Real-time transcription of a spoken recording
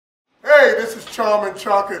Hey, this is Charming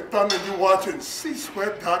Chocolate Thunder. You're watching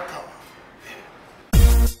csweat.com.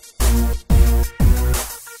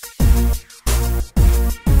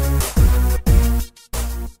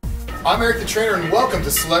 I'm Eric the Trainer and welcome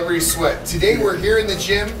to Celebrity Sweat. Today we're here in the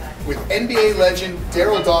gym with NBA legend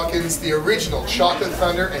Darryl Dawkins, the original Chocolate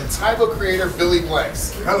Thunder, and Taebo creator Billy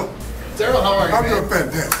Blanks. Hello. Darryl, how are you, I'm man? doing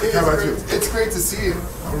fantastic. How about you? It's great to see you.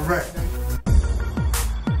 All right.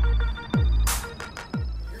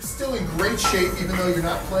 You're still in great shape even though you're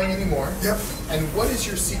not playing anymore. Yep. And what is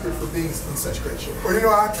your secret for being in such great shape? Well, you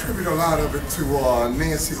know, I attribute a lot of it to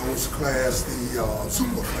Nancy O's class, the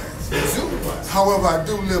Zumba class. Zumba class. However, I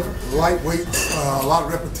do live lightweight, a lot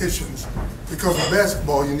of repetitions, because in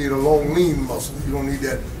basketball you need a long, lean muscle. You don't need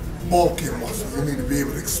that bulky muscle. You need to be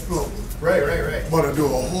able to explode. Right. But I do a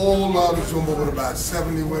whole lot of Zumba with about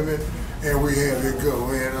 70 women, and we have it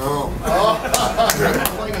going on. You're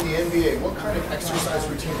playing in the NBA. What kind of exercise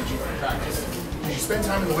routine did you practice? Did you spend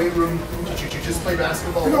time in the weight room? Did you just play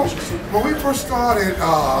basketball? You know, when we first started,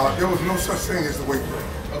 there was no such thing as the weight room.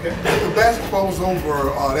 Okay. After basketball was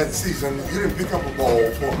over that season, you didn't pick up a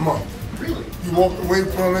ball for a month. Really? You walked away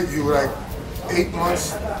from it, you were like 8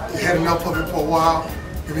 months, you had enough of it for a while,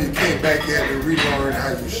 and then you came back, you had to relearn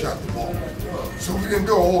how you shot the ball. So we didn't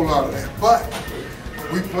do a whole lot of that, but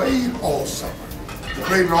we played all summer. We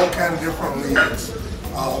played in all kinds of different leagues.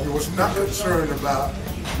 We was not concerned about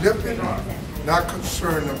lifting, not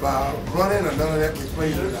concerned about running or none of that. We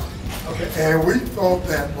played it out. Okay. And we thought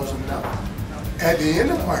that was enough. At the end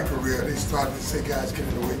of my career, they started to say, guys, get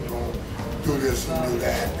in the weight room, do this and do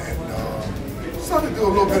that. And started to do a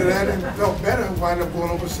little bit of that and felt better, wind up going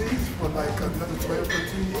overseas for like another 12,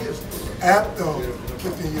 13 years after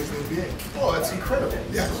 15 years in the NBA. Oh, that's incredible.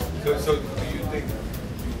 Yes. So do you think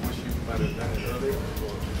you wish you might have done it earlier?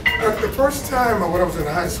 The first time when I was in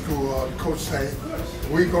high school, the coach said,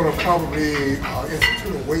 we're going to probably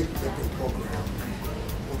institute a weightlifting program.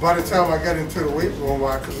 By the time I got into the weight room,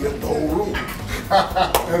 I could lift the whole room.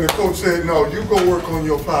 And the coach said, no, you go work on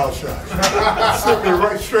your foul shot. Sent me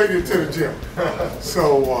right straight into the gym.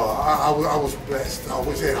 So I was blessed. I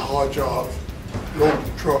always had hard jobs,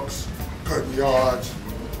 loading trucks, cutting yards,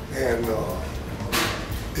 and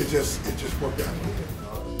it just worked out.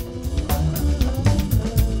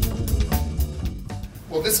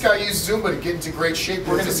 Well, this guy used Zumba to get into great shape.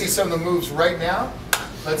 We're going to see some of the moves right now.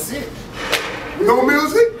 Let's see it. No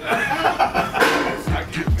music?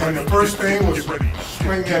 And the first thing was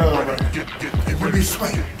swing that arm around. You be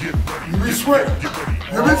swinging. You be swinging.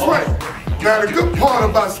 You be swinging. Now the good part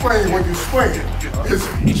about swinging when you swing is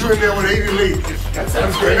you're in there with 80 ladies. And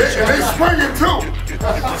they swinging too.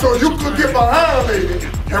 So you could get behind a lady,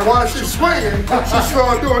 and while she's swinging, she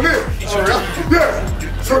start doing this. Yeah.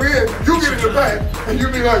 So then you get in the back, and you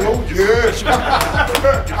be like, oh yeah.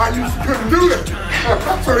 I used to couldn't do that.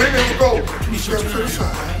 So then they would go 2 steps to the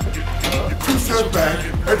side, 2 steps back.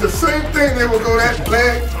 And the same thing, they would go that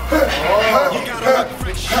leg.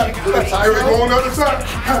 They would go on the other side.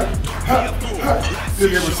 Then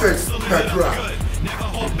they would say, that drop.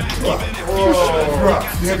 Drop.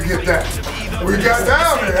 You had to get that. We got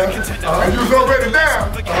down there, and you was already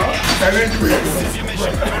down, and then you hit it.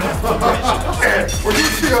 And when you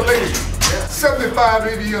see a lady, 75,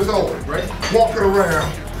 80 years old, walking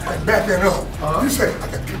around and backing up, you say, I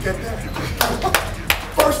can get that down.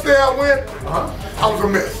 First day I went, I was a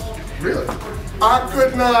mess. Really? I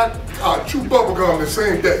could not chew bubble gum the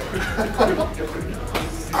same day.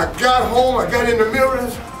 I got home, I got in the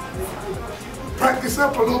mirrors, practiced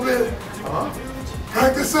up a little bit,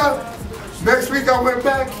 practice up. Next week I went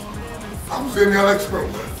back, I was in there like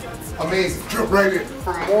spring. Amazing. Jump right in.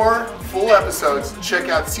 For more full episodes, check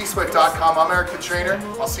out csweat.com. I'm Eric the Trainer.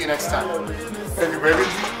 I'll see you next time. Thank you, baby.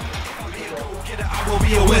 I will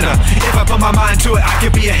be a winner. If I put my mind to it, I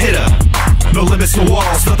can be a hitter. No limits, no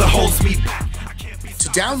walls, nothing holds me back. To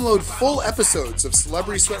download full episodes of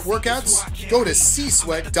Celebrity Sweat workouts, go to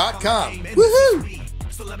csweat.com. Woohoo!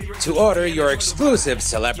 To order your exclusive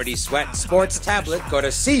Celebrity Sweat sports tablet, go to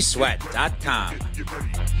csweat.com.